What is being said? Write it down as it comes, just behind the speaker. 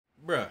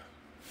Bruh.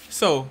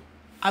 So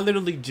I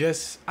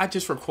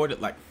just recorded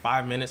like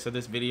 5 minutes of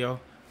this video.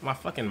 My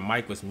fucking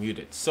mic was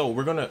muted. So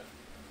we're gonna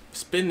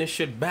spin this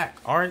shit back.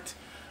 Alright.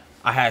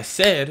 I had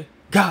said,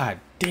 God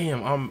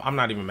damn, I'm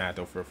not even mad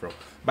though for real.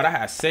 But I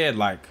had said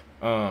like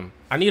I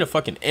need a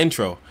fucking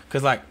intro.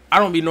 Cause like I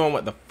don't be knowing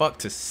what the fuck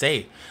to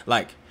say.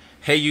 Like,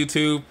 hey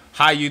YouTube,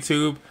 hi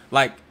YouTube.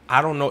 Like,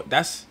 I don't know.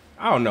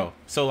 I don't know.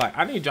 So like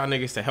I need y'all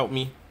niggas to help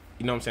me.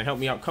 You know what I'm saying? Help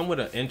me out. Come with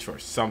an intro or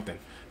something.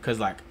 Cause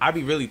like I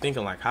be really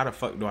thinking like, how the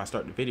fuck do I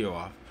start the video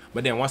off?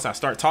 But then once I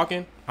start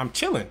talking, I'm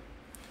chilling.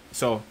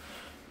 So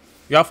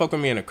y'all fuck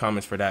with me in the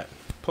comments for that.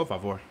 Por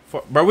favor.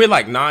 Bro, we're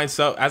like 9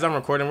 subs. As I'm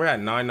recording, we're at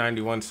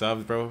 991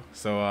 subs, bro.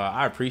 So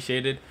I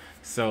appreciate it.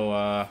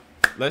 So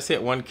let's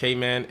hit 1K,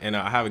 man. And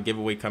I have a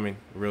giveaway coming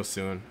real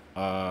soon.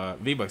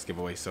 V-Bucks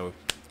giveaway. So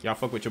y'all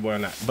fuck with your boy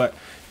on that. But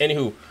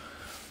anywho,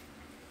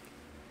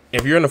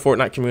 if you're in the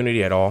Fortnite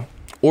community at all,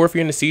 or if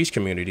you're in the Siege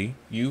community,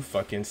 you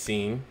fucking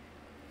seen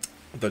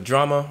the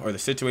drama or the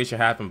situation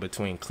happened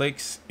between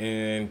Clix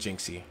and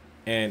Jynxzi.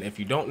 And if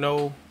you don't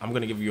know, I'm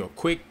going to give you a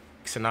quick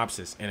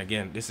synopsis. And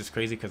again, this is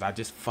crazy because I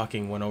just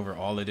fucking went over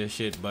all of this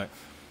shit. But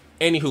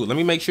anywho, let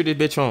me make sure this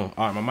bitch on.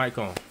 All right, my mic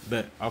on.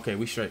 But okay,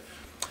 we straight.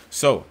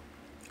 So,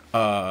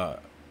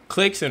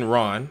 Clix and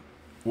Ron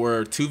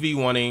were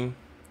 2v1ing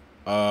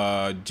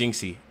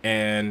Jynxzi.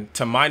 And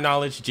to my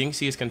knowledge,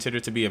 Jynxzi is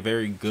considered to be a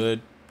very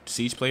good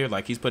Siege player.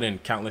 Like, he's put in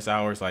countless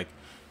hours, like,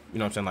 you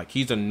know what I'm saying? Like,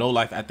 he's a no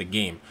life at the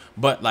game.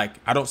 But like,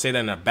 I don't say that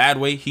in a bad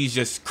way. He's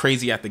just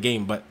crazy at the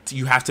game. But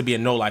you have to be a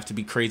no life to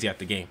be crazy at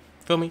the game.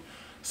 Feel me?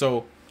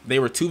 So they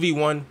were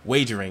 2v1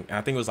 wagering, and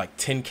I think it was like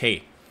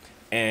 10K.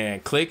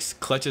 And Clix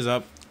clutches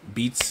up,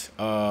 beats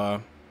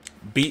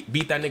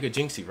beat that nigga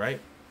Jynxzi,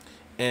 right?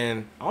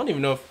 And I don't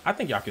even know if I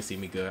think y'all can see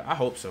me good. I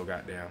hope so,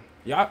 goddamn.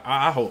 Y'all,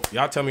 I hope.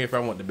 Y'all tell me if I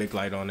want the big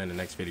light on in the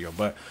next video.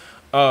 But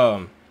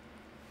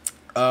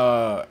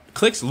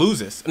Clix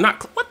loses.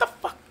 Not what the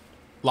fuck?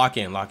 Lock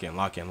in.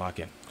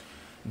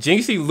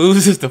 Jynxzi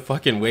loses the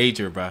fucking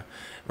wager, bruh.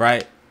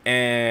 Right?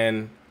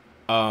 And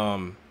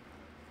they're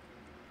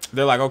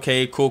like,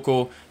 okay,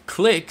 cool.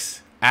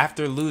 Clix,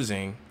 after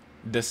losing,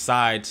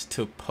 decides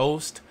to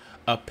post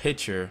a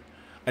picture,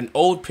 an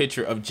old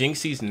picture of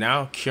Jynxzi's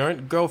now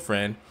current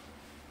girlfriend,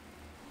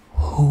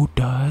 who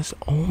does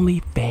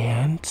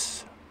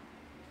OnlyFans.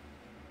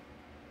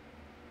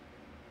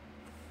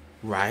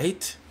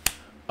 Right?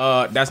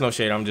 That's no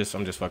shade. I'm just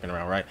fucking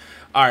around, right?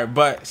 All right,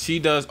 but she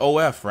does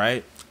OF,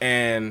 right?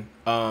 And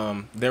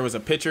there was a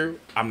picture.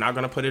 I'm not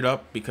gonna put it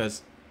up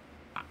because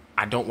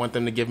I don't want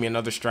them to give me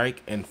another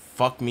strike and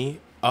fuck me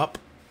up,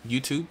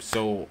 YouTube.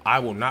 So I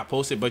will not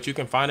post it. But you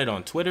can find it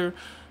on Twitter,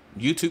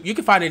 YouTube. You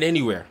can find it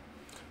anywhere.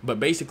 But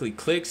basically,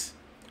 Clix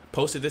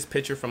posted this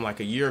picture from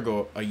like a year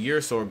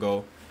or so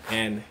ago,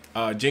 and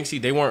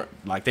Jynxzi, they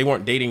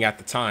weren't dating at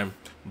the time,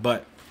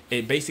 but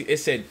it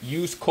said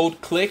use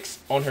code Clix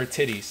on her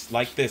titties,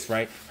 like this,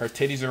 right? Her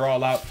titties are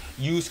all out.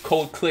 Use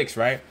code Clix,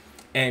 right?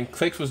 And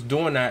Clix was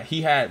doing that.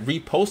 He had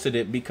reposted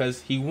it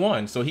because he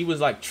won. So he was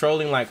like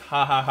trolling, like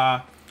ha ha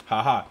ha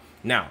ha ha.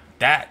 Now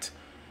that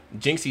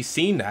Jynxzi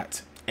seen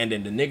that, and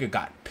then the nigga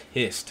got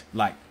pissed,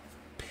 like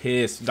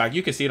pissed. Like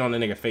you can see it on the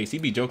nigga face. He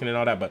be joking and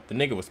all that, but the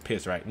nigga was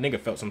pissed, right? Nigga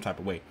felt some type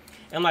of way.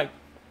 And like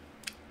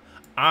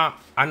I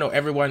know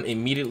everyone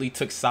immediately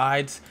took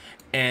sides.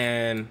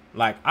 And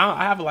like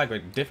I have like a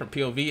different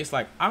POV. It's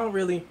like I don't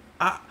really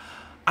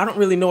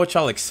know what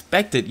y'all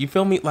expected. You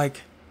feel me?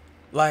 Like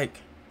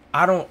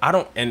I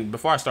don't. And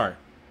before I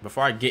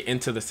get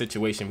into the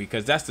situation,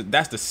 because that's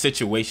the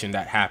situation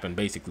that happened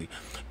basically.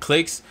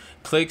 Clix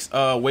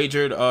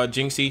wagered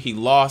Jynxzi. He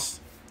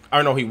lost.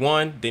 Or no, he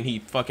won. Then he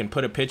fucking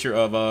put a picture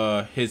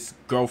of his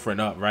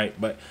girlfriend up, right?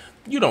 But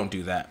you don't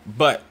do that.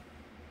 But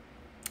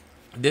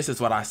this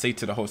is what I say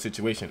to the whole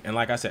situation. And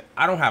like I said,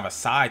 I don't have a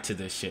side to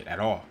this shit at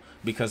all.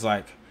 Because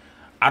like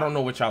I don't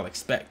know what y'all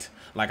expect.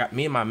 Like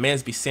me and my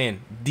mans be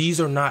saying these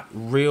are not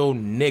real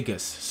niggas,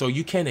 so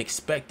you can't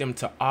expect them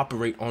to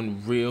operate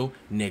on real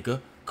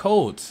nigga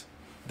codes.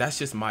 That's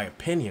just my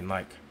opinion.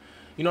 Like,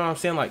 you know what I'm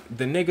saying? Like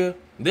the nigga,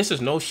 this is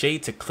no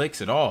shade to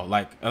Clix at all.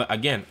 Like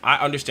again, I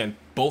understand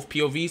both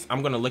POVs.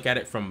 I'm gonna look at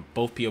it from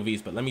both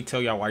POVs, but let me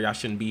tell y'all why y'all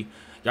shouldn't be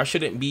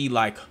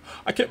like,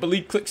 I can't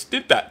believe Clix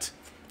did that.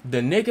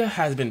 The nigga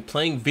has been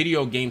playing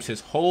video games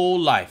his whole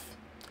life.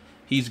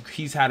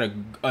 He's had a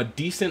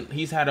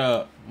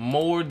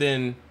more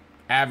than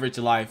average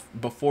life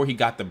before he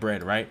got the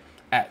bread, right?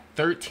 At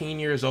 13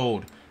 years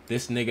old,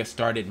 this nigga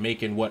started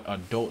making what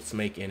adults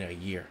make in a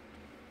year.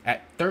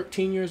 At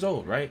 13 years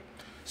old, right?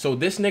 So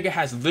this nigga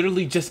has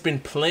literally just been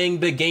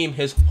playing the game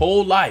his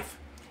whole life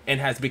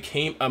and has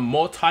became a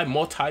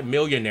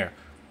multi-millionaire.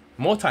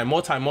 Multi.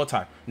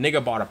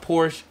 Nigga bought a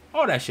Porsche,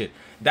 all that shit.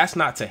 That's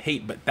not to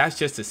hate, but that's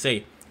just to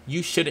say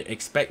you shouldn't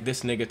expect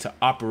this nigga to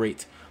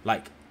operate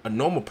like a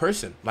normal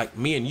person like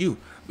me and you,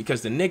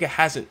 because the nigga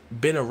hasn't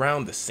been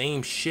around the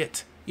same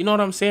shit. You know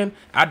what I'm saying?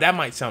 That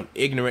might sound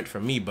ignorant for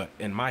me, but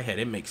in my head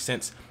it makes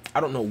sense. I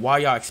don't know why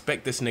y'all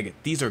expect this nigga.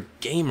 These are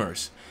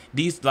gamers.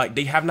 These, like,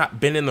 they have not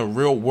been in the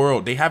real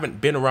world. They haven't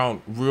been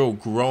around real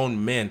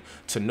grown men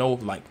to know,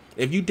 like,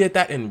 if you did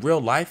that in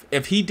real life,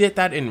 if he did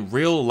that in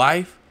real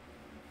life,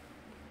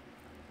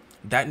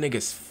 that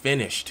nigga's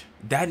finished.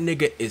 That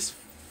nigga is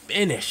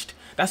finished.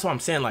 That's what I'm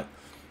saying. Like,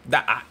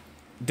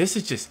 this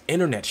is just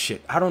internet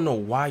shit. I don't know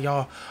why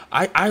y'all.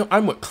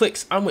 I'm with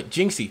Clix. I'm with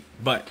Jynxzi.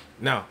 But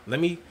now let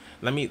me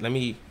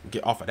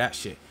get off of that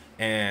shit.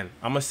 And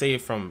I'm gonna say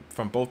it from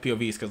both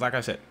POVs, because like I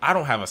said, I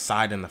don't have a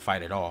side in the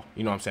fight at all.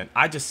 You know what I'm saying?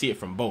 I just see it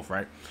from both,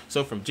 right?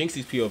 So from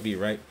Jynxzi's POV,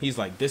 right? He's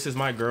like, this is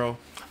my girl.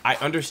 I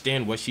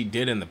understand what she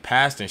did in the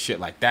past and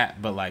shit like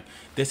that, but like,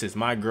 this is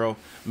my girl.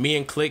 Me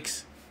and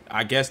Clix,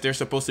 I guess they're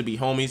supposed to be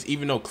homies,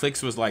 even though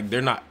Clix was like,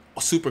 they're not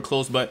super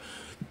close, but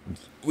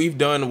we've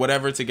done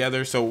whatever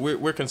together, so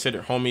we're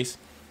considered homies.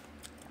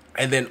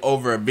 And then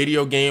over a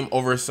video game,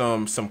 over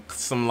some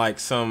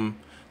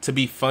to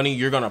be funny,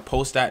 you're gonna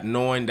post that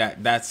knowing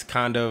that that's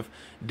kind of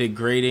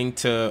degrading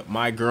to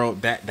my girl.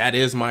 That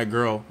is my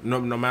girl.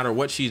 No matter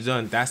what she's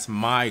done, that's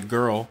my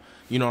girl.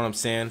 You know what I'm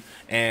saying?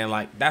 And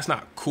like, that's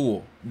not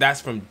cool. That's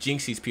from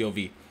Jynxzi's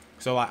POV.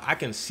 So like, I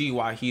can see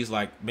why he's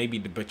like maybe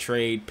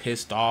betrayed,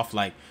 pissed off,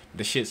 like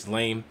the shit's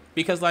lame,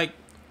 because like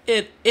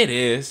it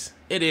is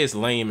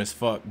lame as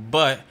fuck.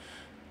 But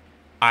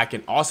I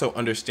can also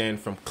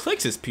understand from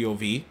Clix's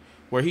POV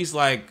where he's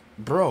like,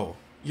 bro,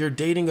 you're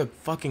dating a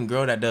fucking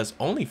girl that does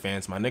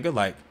OnlyFans, my nigga.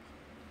 Like,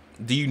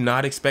 do you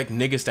not expect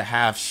niggas to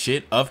have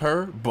shit of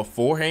her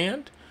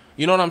beforehand?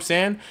 You know what I'm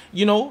saying?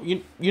 You know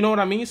what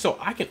I mean? So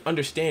I can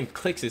understand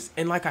Clix's,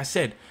 and like I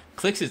said,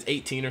 Clix is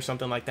 18 or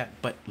something like that.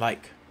 But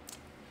like,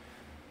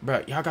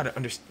 bro, y'all gotta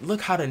understand.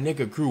 Look how the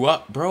nigga grew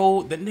up,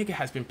 bro. The nigga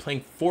has been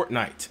playing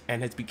Fortnite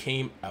and has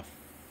became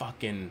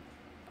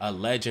a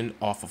legend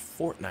off of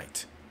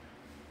Fortnite.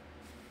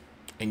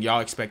 And y'all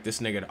expect this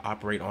nigga to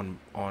operate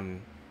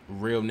on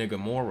real nigga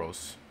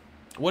morals?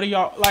 What are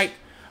y'all like?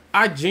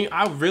 I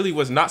really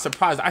was not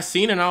surprised. I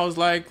seen it and I was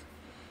like,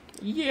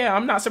 yeah,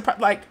 I'm not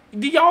surprised. Like,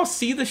 do y'all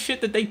see the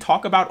shit that they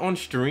talk about on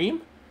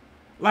stream?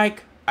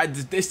 Like,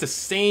 it's the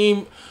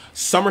same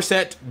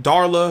Somerset,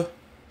 Darla,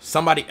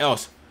 somebody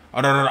else.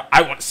 Oh, no,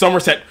 I want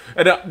Somerset.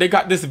 And they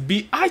got this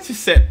beat. I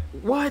just said,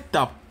 what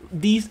the?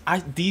 These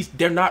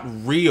they're not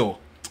real,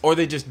 or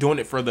they're just doing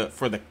it for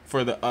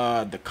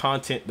the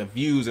content, the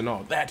views, and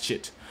all that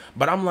shit.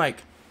 But I'm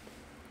like,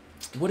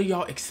 what do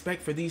y'all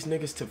expect for these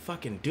niggas to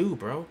fucking do,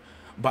 bro?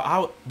 But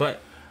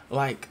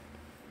like,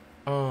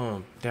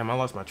 damn, I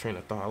lost my train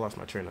of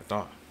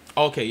thought.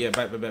 Okay, yeah,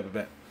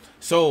 bet.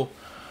 So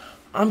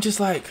I'm just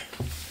like,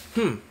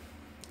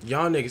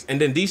 y'all niggas,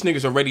 and then these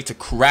niggas are ready to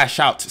crash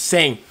out,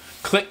 saying,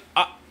 click.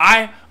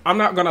 I'm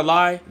not gonna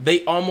lie,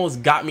 they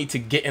almost got me to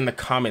get in the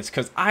comments,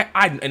 because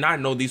I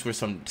know these were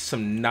some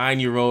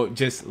 9-year-old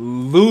just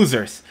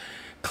losers.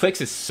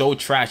 Clix is so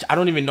trash. I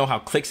don't even know how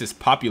Clix is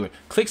popular.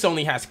 Clix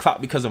only has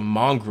clout because of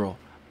Mongrel.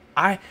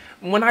 I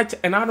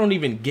don't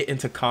even get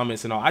into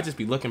comments and all. I just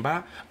be looking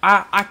by.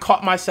 I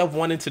caught myself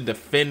wanting to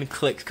defend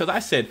Clix, because I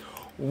said,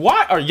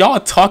 why are y'all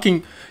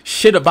talking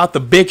shit about the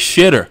big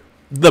shitter?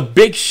 The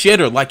big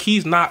shitter, like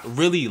he's not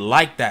really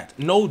like that.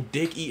 No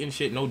dick eating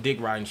shit, no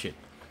dick riding shit.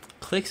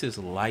 Clix is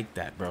like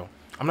that, bro.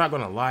 I'm not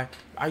gonna lie.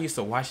 I used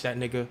to watch that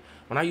nigga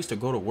when I used to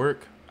go to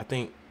work. I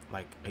think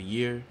like a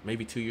year,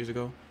 maybe 2 years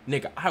ago.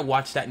 Nigga, I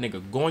watched that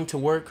nigga going to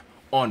work,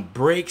 on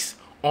breaks,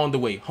 on the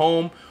way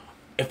home.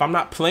 If I'm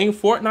not playing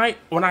Fortnite,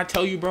 when I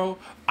tell you, bro,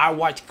 I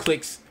watch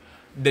Clix,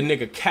 the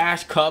nigga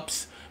Cash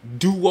Cups,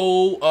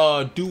 Duo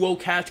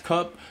Cash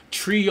Cup,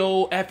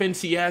 Trio,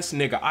 FNCS,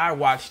 nigga, I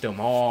watched them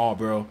all,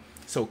 bro.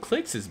 So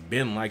Clix has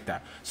been like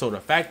that. So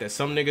the fact that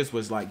some niggas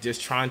was like just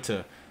trying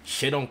to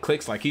shit on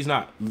Clix, like he's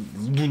not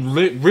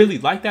really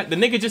like that. The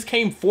nigga just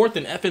came fourth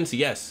in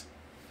FNCS.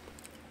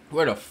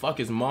 Where the fuck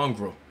is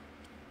Mongrel?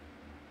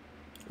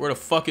 Where the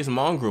fuck is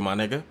Mongrel, my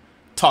nigga?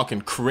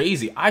 Talking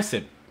crazy. I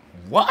said,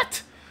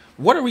 what?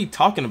 What are we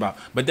talking about?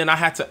 But then I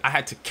had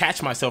to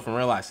catch myself and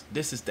realize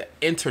this is the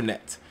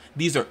internet.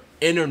 These are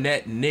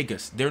internet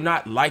niggas. They're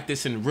not like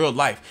this in real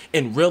life.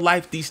 In real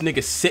life, these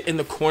niggas sit in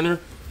the corner.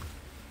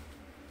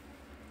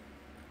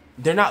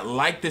 They're not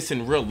like this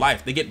in real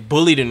life. They get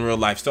bullied in real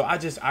life. So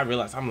I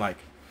realized, I'm like,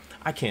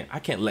 I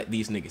can't let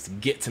these niggas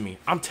get to me.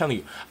 I'm telling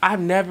you, I've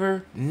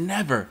never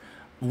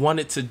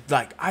wanted to,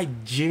 like, I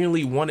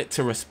genuinely wanted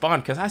to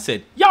respond, because I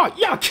said,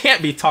 y'all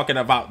can't be talking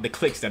about the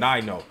Clix that I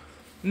know.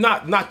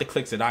 Not the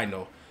Clix that I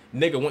know.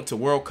 Nigga went to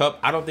World Cup.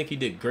 I don't think he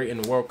did great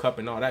in the World Cup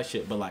and all that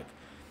shit, but like,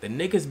 the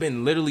nigga's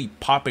been literally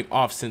popping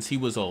off since he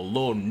was a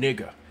little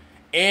nigga.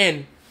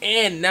 And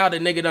now the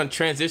nigga done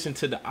transitioned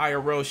to the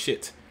IRL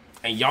shit.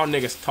 And y'all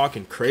niggas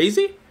talking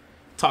crazy?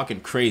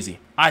 Talking crazy.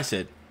 I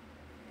said,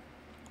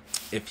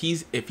 if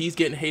he's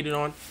getting hated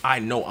on, I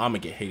know I'm gonna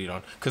get hated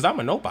on, because I'm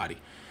a nobody.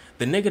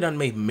 The nigga done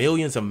made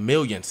millions of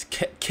millions,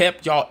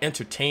 kept y'all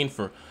entertained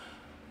for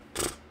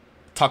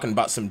talking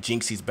about some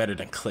Jynxzi's better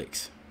than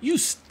Clix. You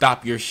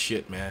stop your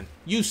shit, man.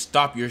 You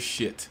stop your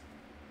shit.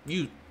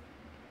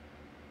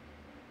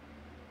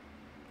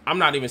 I'm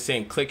not even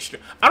saying Clix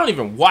stream. I don't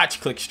even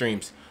watch Clix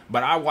streams,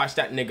 But I watched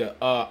that nigga.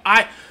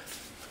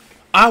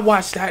 I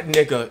watched that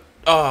nigga.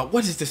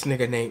 What is this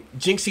nigga name?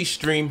 Jynxzi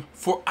stream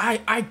for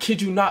I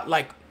kid you not,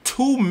 like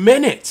 2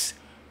 minutes.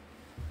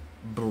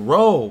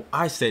 Bro,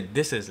 I said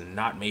this is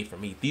not made for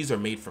me. These are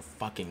made for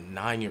fucking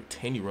 9 or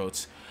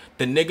 10-year-olds.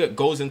 The nigga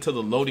goes into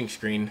the loading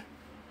screen.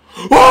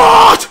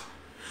 What?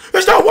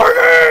 It's not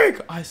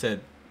working. I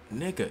said,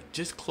 nigga,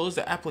 just close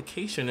the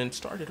application and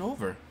start it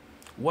over.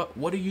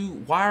 What are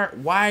you?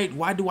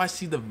 Why do I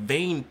see the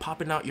vein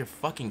popping out your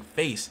fucking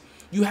face?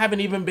 You haven't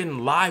even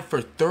been live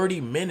for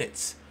 30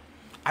 minutes.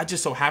 I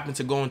just so happened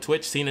to go on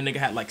Twitch, seeing a nigga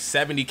had like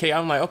 70K.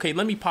 I'm like, okay,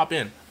 let me pop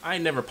in. I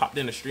ain't never popped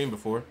in a stream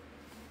before.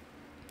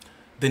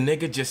 The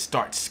nigga just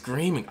starts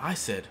screaming. I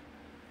said,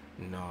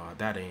 nah,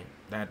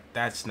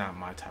 that's not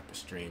my type of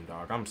stream,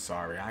 dog. I'm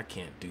sorry. I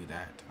can't do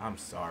that. I'm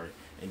sorry.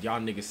 And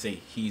y'all niggas say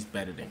he's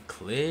better than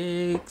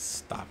Clix.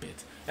 Stop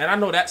it. And I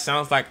know that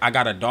sounds like I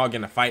got a dog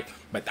in a fight,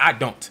 but I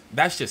don't.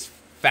 That's just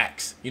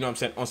facts. You know what I'm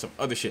saying? On some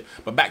other shit.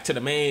 But back to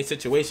the main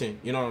situation.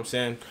 You know what I'm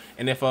saying?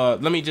 And if,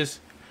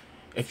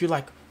 if you're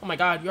like, oh my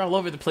God, you're all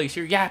over the place.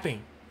 You're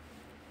yapping.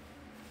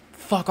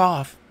 Fuck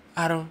off.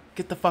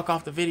 Get the fuck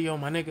off the video,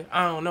 my nigga.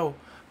 I don't know.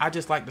 I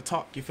just like to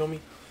talk, you feel me?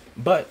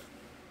 But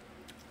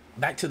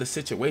back to the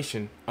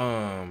situation.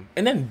 And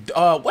then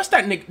what's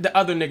that nigga, the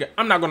other nigga?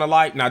 I'm not gonna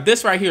lie. Now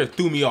this right here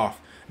threw me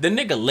off. The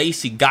nigga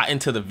Lacey got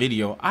into the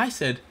video. I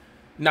said,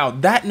 now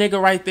that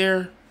nigga right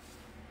there,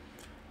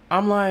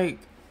 I'm like,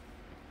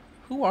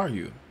 who are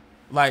you?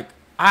 Like,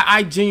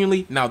 I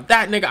genuinely, now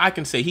that nigga, I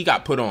can say he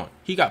got put on.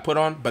 He got put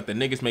on, but the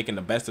nigga's making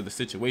the best of the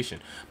situation.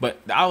 But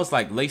I was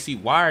like, Lacey,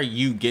 why are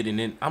you getting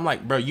in? I'm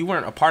like, bro, you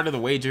weren't a part of the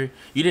wager.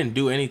 You didn't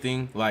do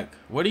anything. Like,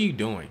 what are you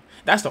doing?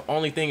 That's the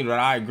only thing that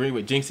I agree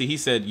with Jynxzi. He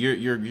said,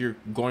 you're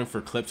going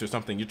for clips or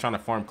something. You're trying to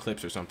farm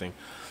clips or something.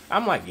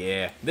 I'm like,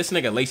 yeah, this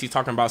nigga Lacey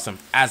talking about some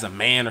as a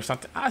man or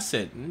something. I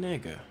said,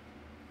 nigga,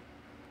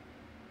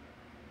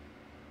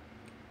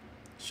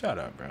 shut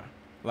up, bro.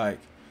 Like,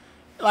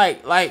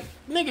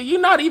 nigga, you're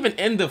not even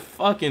in the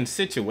fucking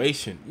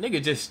situation.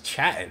 Nigga, just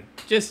chatting.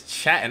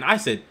 I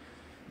said,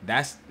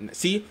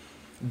 see,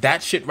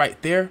 that shit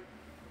right there.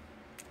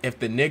 If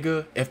the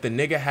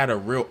nigga had a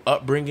real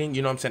upbringing,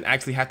 you know what I'm saying,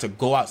 actually had to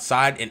go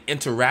outside and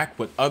interact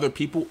with other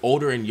people,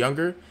 older and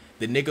younger,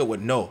 the nigga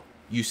would know,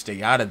 you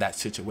stay out of that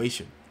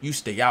situation. You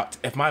stay out.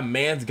 If my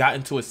man's got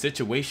into a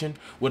situation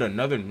with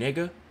another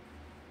nigga,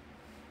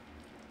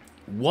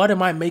 what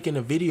am I making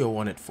a video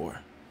on it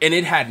for? And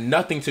it had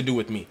nothing to do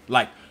with me.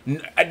 Like,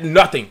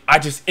 nothing. I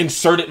just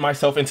inserted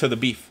myself into the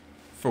beef.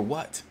 For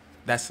what?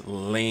 That's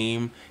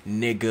lame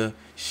nigga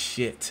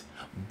shit.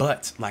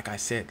 But, like I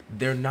said,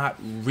 they're not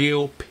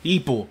real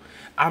people.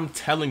 I'm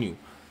telling you.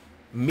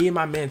 Me and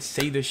my man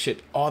say this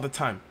shit all the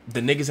time.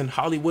 The niggas in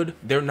Hollywood,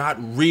 they're not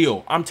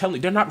real. I'm telling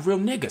you, they're not real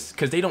niggas.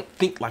 Because they don't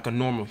think like a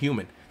normal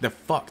human. They're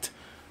fucked.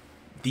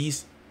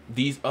 These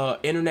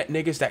internet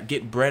niggas that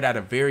get bred at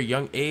a very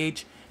young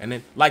age. And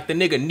then, like the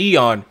nigga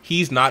Neon,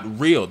 he's not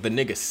real. The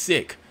nigga's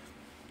sick.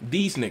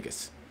 These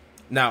niggas.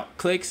 Now,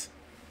 Clix,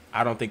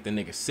 I don't think the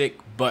nigga's sick,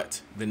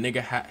 but the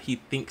nigga, he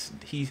thinks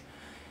he's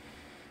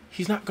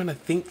not gonna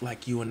think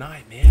like you and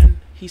I,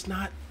 man. He's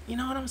not, you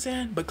know what I'm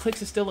saying? But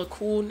Clix is still a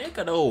cool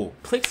nigga, though.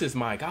 Clix is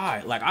my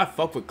guy. Like,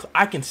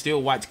 I can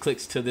still watch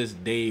Clix to this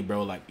day,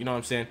 bro. Like, you know what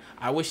I'm saying?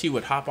 I wish he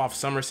would hop off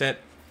Somerset.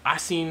 I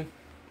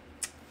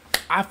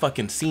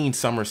fucking seen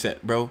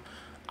Somerset, bro.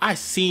 I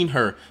seen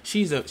her.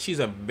 She's a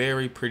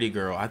very pretty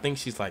girl. I think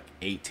she's like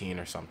 18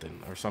 or some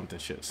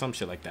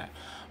shit like that.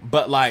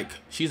 But like,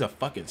 she's a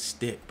fucking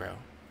stick, bro.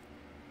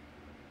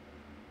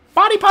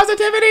 Body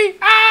positivity.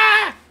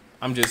 Ah!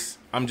 I'm just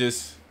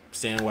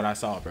saying what I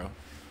saw, bro.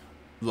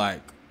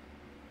 Like,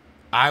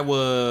 I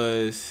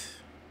was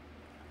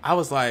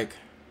like,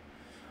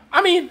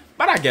 I mean,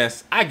 but I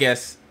guess,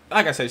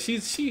 like I said,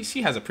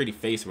 she has a pretty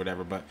face or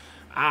whatever. But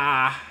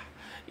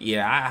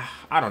yeah,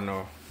 I don't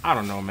know. I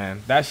don't know,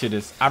 man. That shit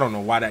is, I don't know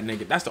why that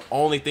nigga, that's the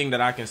only thing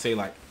that I can say,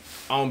 like,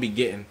 I don't be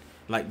getting.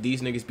 Like,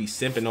 these niggas be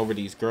simping over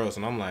these girls,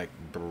 and I'm like,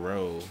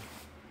 bro.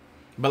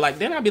 But, like,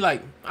 then I'd be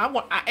like,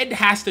 it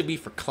has to be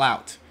for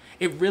clout.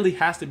 It really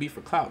has to be for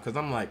clout, because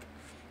I'm like,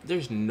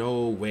 there's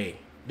no way.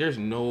 There's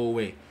no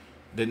way.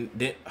 Then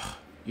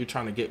you're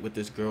trying to get with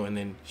this girl, and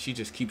then she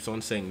just keeps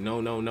on saying no,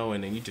 no, no,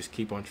 and then you just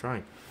keep on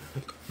trying.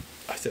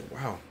 I said,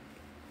 wow.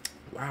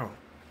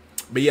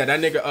 But, yeah, that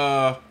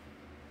nigga,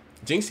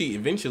 Jynxzi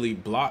eventually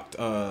blocked,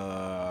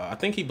 I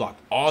think he blocked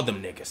all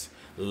them niggas.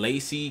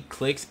 Lacey,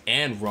 Clix,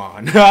 and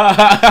Ron.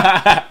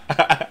 That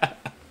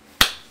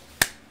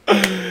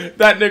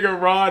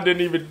nigga Ron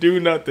didn't even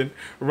do nothing.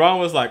 Ron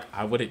was like,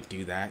 I wouldn't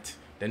do that.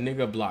 The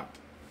nigga blocked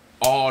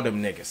all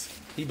them niggas.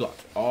 He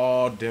blocked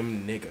all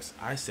them niggas.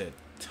 I said,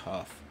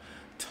 tough.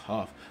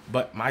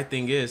 But my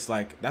thing is,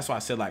 like, that's why I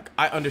said, like,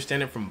 I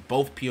understand it from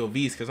both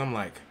POVs, because I'm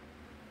like,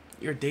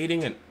 you're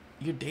dating a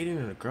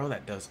girl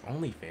that does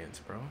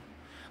OnlyFans, bro.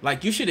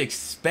 Like, you should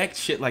expect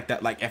shit like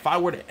that. Like, if I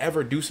were to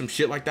ever do some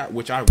shit like that,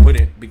 which I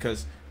wouldn't,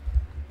 because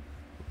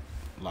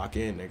lock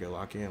in, nigga,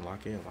 lock in, bro.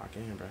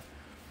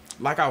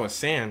 Like I was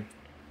saying,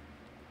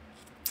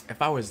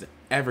 if I was to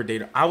ever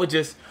date her. I would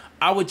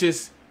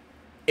just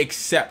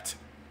accept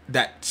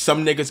that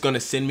some nigga's gonna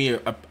send me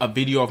a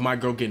video of my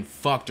girl getting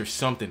fucked or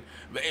something.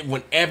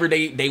 Whenever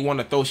they want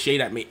to throw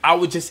shade at me, I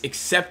would just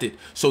accept it.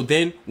 So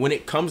then when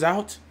it comes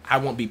out, I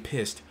won't be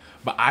pissed.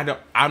 But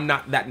I'm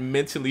not that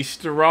mentally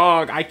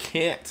strong. I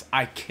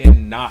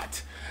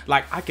cannot.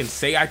 Like, I can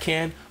say I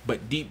can, but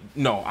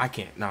no, I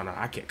can't. No,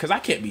 I can't. Because I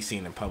can't be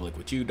seen in public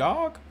with you,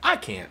 dog. I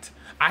can't.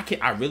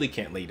 I really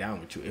can't lay down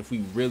with you. If we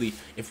really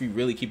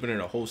keep it in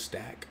a whole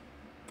stack,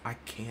 I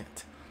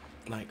can't.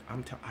 Like,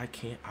 I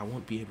can't. I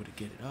won't be able to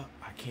get it up.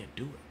 I can't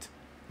do it.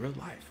 Real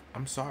life.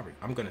 I'm sorry.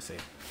 I'm going to say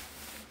it.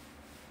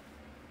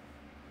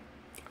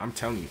 I'm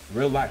telling you.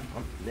 Real life.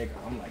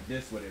 I'm like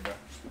this with it, bro.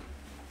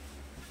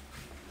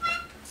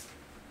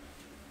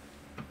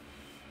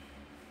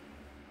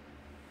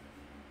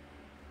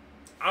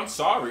 I'm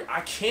sorry.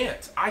 I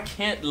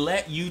can't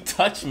let you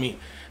touch me.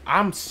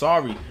 I'm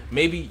sorry.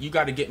 Maybe you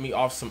got to get me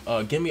off some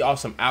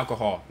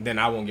alcohol. Then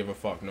I won't give a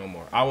fuck no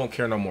more. I won't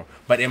care no more.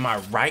 But in my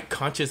right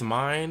conscious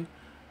mind,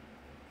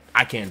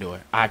 I can't do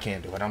it. I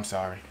can't do it. I'm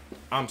sorry.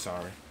 I'm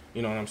sorry.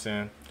 You know what I'm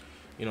saying?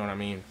 You know what I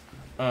mean?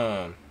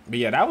 But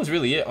yeah, that was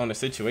really it on the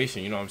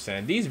situation. You know what I'm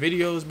saying? These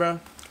videos, bro.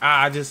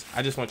 I just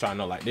want y'all to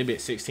know, like, they be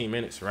at 16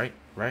 minutes, right?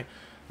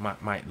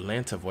 My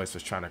Atlanta voice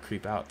was trying to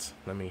creep out.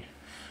 Let me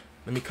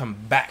come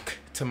back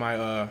to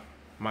my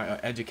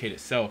educated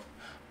self.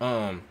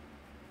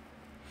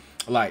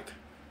 Like,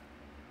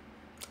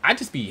 I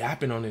just be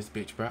yapping on this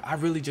bitch, bro. I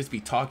really just be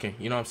talking,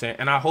 you know what I'm saying?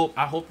 And I hope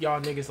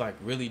y'all niggas like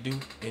really do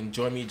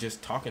enjoy me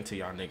just talking to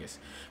y'all niggas.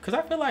 Cause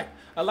I feel like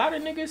a lot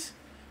of niggas,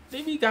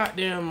 they be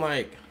goddamn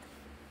like,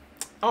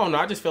 I don't know,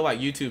 I just feel like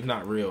YouTube's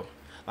not real.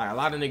 Like, a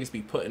lot of niggas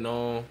be putting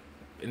on,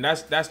 and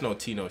that's no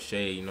tea, no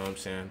shade, you know what I'm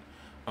saying?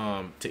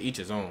 To each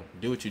his own.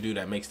 Do what you do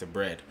that makes the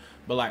bread.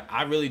 But like,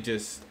 I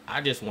just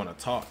want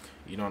to talk,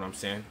 you know what I'm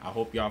saying? I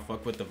hope y'all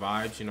fuck with the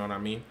vibes, you know what I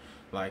mean?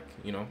 Like,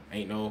 you know,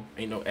 ain't no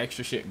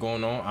extra shit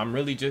going on.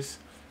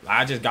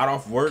 I just got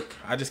off work.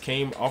 I just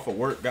came off of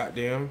work,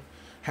 goddamn.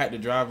 Had to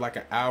drive like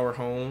an hour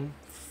home.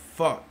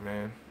 Fuck,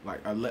 man.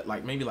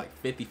 Like maybe like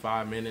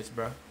 55 minutes,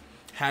 bro.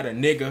 I had a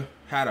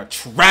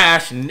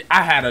trash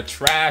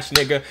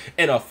nigga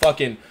in a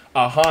fucking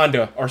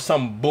Honda or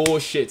some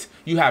bullshit.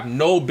 You have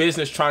no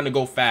business trying to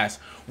go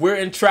fast. We're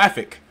in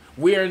traffic,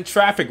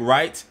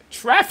 right?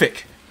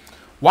 Traffic.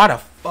 Why the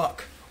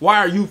fuck? Why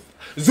are you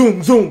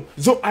zoom?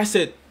 I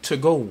said, to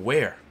go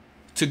where?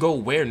 To go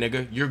where,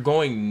 nigga? You're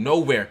going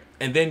nowhere.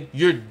 And then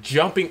you're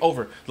jumping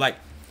over. Like,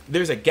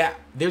 there's a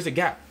gap.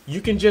 You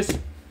can just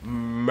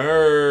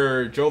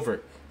merge over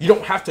it. You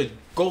don't have to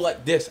go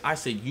like this. I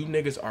say, you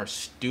niggas are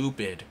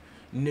stupid.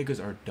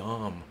 Niggas are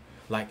dumb.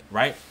 Like,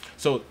 right?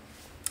 So,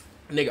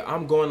 nigga,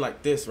 I'm going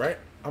like this, right?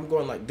 I'm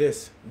going like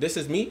this. This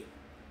is me,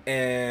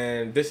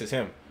 and this is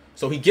him.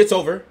 So he gets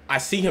over. I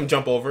see him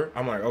jump over.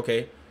 I'm like,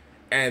 okay.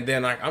 And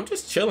then like, I'm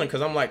just chilling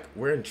because I'm like,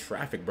 we're in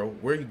traffic, bro.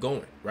 Where are you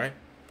going, right?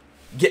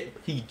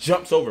 He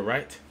jumps over,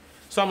 right?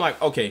 So I'm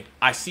like, okay.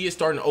 I see it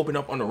starting to open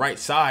up on the right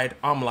side.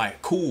 I'm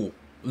like, cool.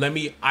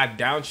 I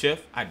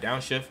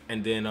downshift,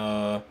 and then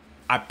I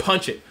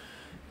punch it.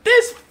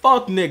 This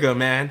fuck nigga,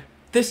 man.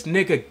 This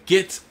nigga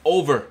gets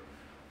over.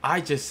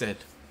 I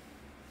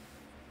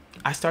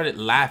started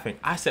laughing.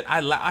 I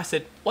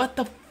said, what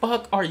the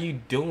fuck are you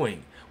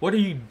doing? What are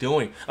you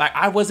doing? Like,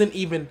 I wasn't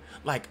even,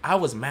 like, I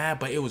was mad,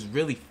 but it was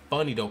really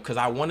funny, though, because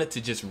I wanted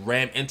to just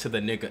ram into the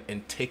nigga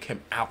and take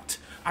him out.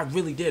 I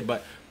really did,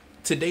 but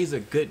today's a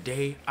good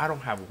day. I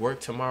don't have work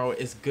tomorrow.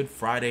 It's Good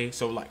Friday,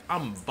 so, like,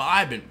 I'm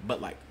vibing, but,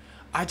 like,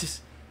 I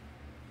just,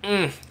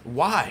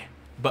 why?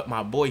 But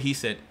my boy, he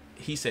said,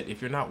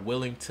 if you're not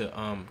willing to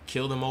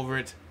kill them over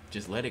it,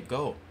 just let it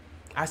go.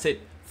 I said,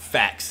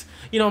 facts.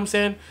 You know what I'm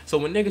saying? So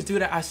when niggas do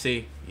that, I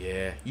say,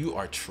 yeah, you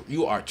are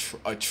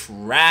a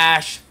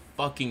trash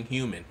fucking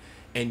human,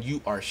 and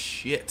you are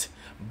shit.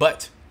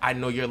 But I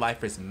know your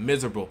life is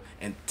miserable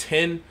and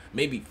 10,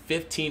 maybe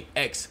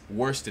 15x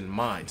worse than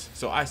mine.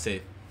 So I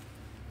say,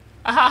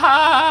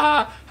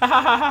 because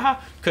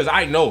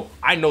I know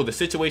the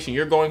situation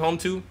you're going home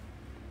to,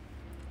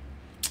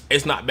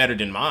 it's not better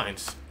than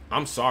mine's.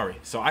 I'm sorry.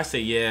 So I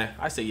say, yeah,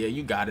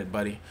 you got it,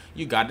 buddy.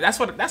 You got it.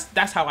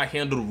 That's how I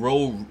handle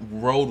road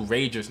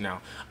ragers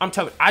now.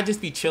 I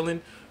just be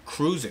chilling,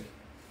 cruising.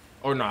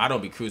 Or no, I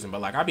don't be cruising, but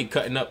like, I be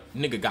cutting up.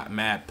 Nigga got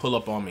mad, pull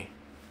up on me.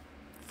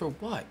 For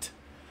what?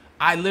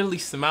 I literally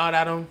smiled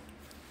at him.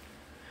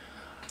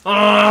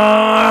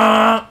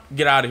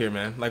 Get out of here,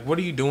 man. Like, what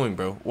are you doing,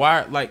 bro?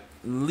 Why? Like,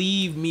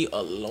 leave me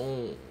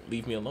alone.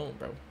 Leave me alone,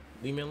 bro.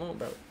 Leave me alone,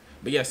 bro.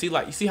 But yeah, see,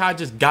 like, you see how I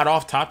just got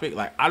off topic?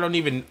 Like, I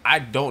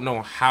don't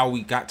know how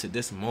we got to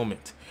this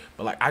moment.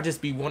 But like, I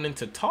just be wanting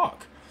to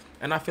talk.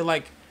 And I feel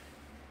like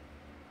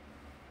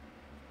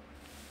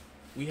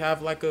we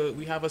have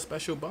a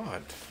special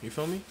bond. You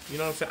feel me? You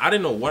know what I'm saying? I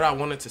didn't know what I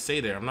wanted to say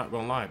there. I'm not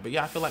gonna lie. But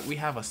yeah, I feel like we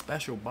have a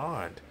special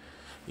bond.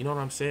 You know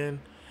what I'm saying?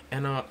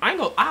 And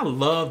I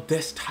love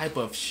this type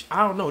of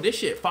I don't know, this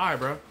shit fire,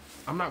 bro.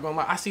 I'm not gonna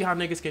lie. I see how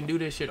niggas can do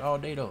this shit all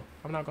day though.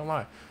 I'm not gonna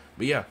lie.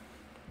 But yeah,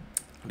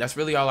 that's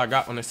really all I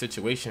got on the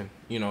situation.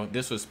 You know,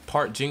 this was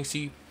part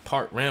Jynxzi,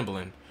 part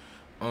rambling.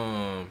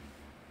 But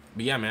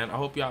yeah, man,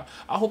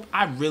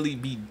 I really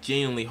be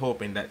genuinely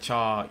hoping that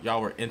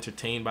y'all were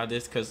entertained by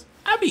this, because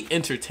I be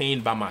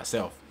entertained by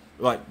myself.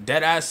 Like,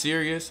 dead ass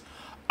serious,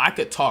 I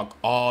could talk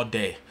all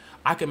day.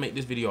 I could make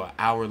this video an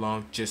hour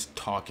long just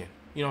talking.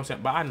 You know what I'm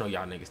saying? But I know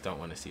y'all niggas don't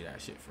want to see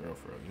that shit for real,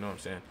 you know what I'm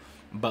saying?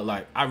 But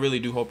like, I really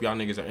do hope y'all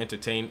niggas are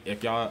entertained.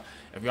 If y'all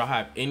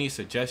have any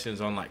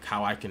suggestions on like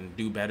how I can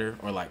do better,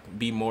 or like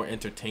be more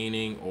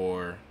entertaining,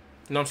 or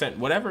you know what I'm saying,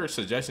 whatever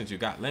suggestions you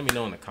got, let me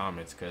know in the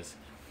comments. Because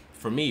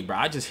for me, bro,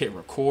 I just hit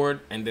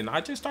record and then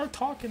I just start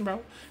talking,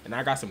 bro, and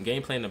I got some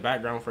gameplay in the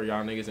background for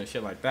y'all niggas and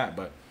shit like that.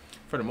 But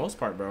for the most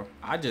part, bro,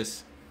 I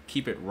just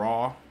keep it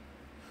raw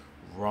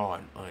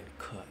and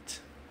uncut.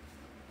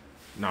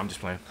 No, I'm just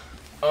playing.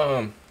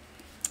 But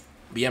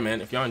yeah,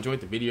 man, if y'all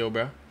enjoyed the video,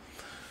 bro,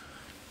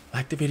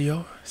 like the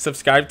video,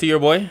 subscribe to your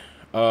boy.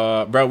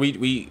 Bro,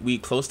 we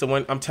close to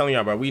one. I'm telling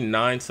y'all, bro, we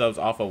 9 subs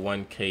off of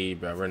 1K,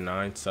 bro. We're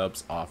 9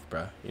 subs off,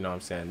 bro. You know what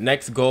I'm saying?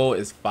 Next goal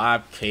is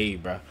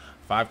 5K, bro.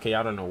 5K.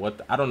 I don't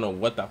know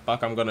what the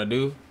fuck I'm gonna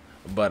do,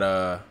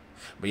 but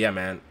yeah,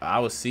 man, I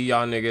will see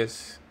y'all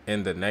niggas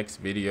in the next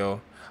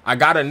video. I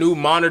got a new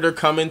monitor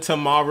coming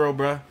tomorrow,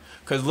 bro.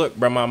 Cause look,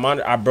 bro, my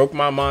monitor, I broke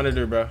my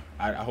monitor, bro.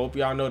 I hope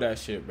y'all know that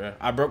shit, bro.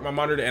 I broke my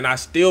monitor, and I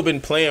still been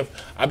playing.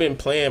 I've been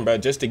playing, bro,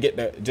 just to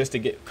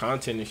get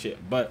content and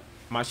shit. But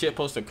my shit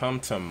supposed to come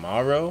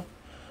tomorrow.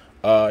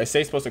 It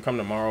says supposed to come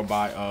tomorrow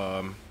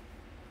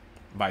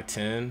by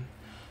 10.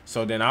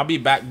 So then I'll be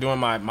back doing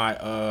my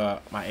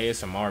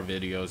ASMR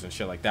videos and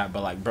shit like that.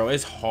 But like, bro,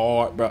 it's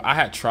hard, bro. I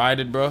had tried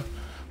it, bro.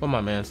 What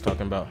my man's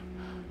talking about?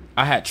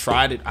 I had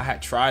tried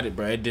it,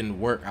 bro. It didn't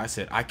work. I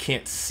said, I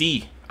can't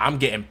see. I'm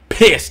getting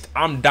pissed.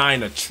 I'm dying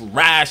to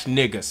trash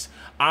niggas.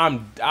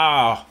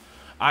 I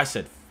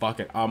said, fuck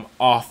it. I'm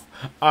off.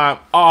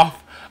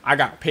 I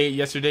got paid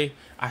yesterday.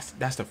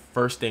 That's the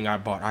first thing I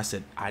bought. I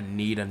said, I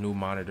need a new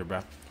monitor,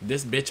 bro.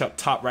 This bitch up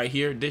top right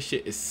here, this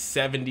shit is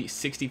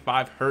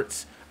 65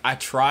 hertz. I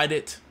tried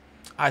it.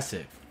 I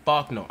said,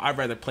 fuck no. I'd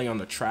rather play on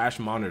the trash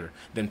monitor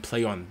than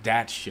play on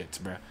that shit,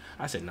 bro.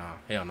 I said, nah,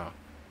 hell no.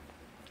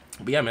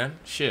 But yeah, man,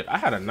 shit, I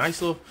had a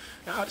nice little,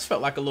 I just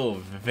felt like a little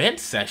vent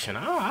session.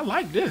 I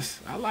like this.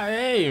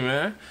 Hey,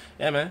 man.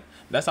 Yeah, man.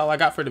 That's all I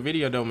got for the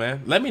video, though,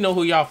 man. Let me know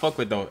who y'all fuck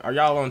with, though. Are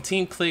y'all on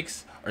Team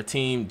Clix or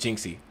Team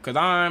Jynxzi? Because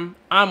I'm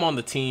on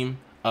the team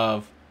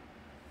of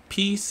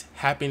peace,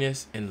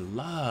 happiness, and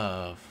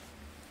love.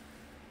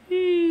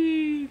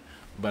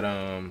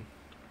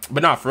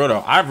 But nah, for real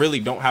though, I really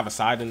don't have a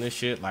side in this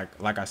shit.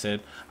 Like I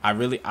said, I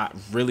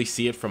really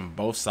see it from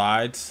both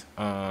sides.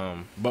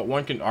 But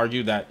one can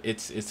argue that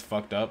it's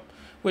fucked up,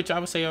 which I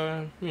would say,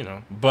 you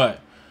know.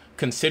 But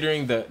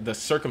considering the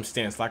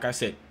circumstance, like I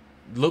said,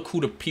 look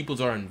who the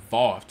peoples are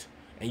involved,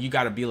 and you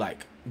gotta be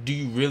like, do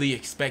you really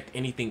expect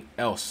anything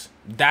else?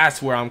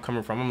 That's where I'm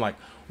coming from. I'm like,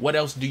 what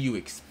else do you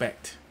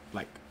expect?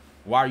 Like,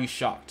 why are you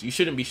shocked? You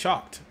shouldn't be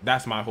shocked.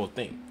 That's my whole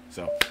thing.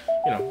 So,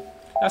 you know,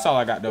 that's all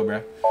I got though,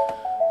 bro.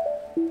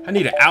 I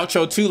need an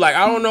outro too. Like,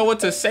 I don't know what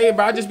to say,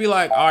 but I just be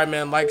like, all right,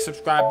 man, like,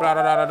 subscribe, blah,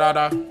 blah, blah,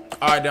 blah, blah.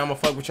 All right, then I'm gonna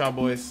fuck with y'all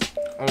boys.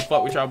 I'm gonna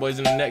fuck with y'all boys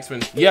in the next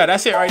one. Yeah,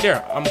 that's it right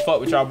there. I'm gonna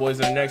fuck with y'all boys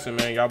in the next one,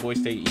 man. Y'all boys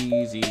stay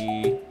easy.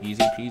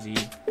 Easy peasy.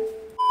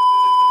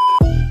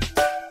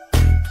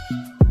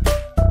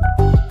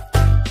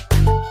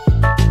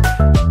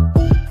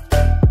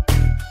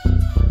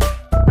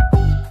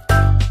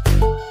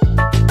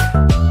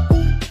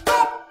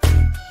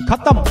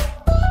 खत्म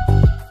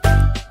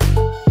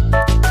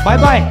bye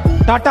bye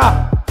tata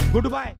good bye.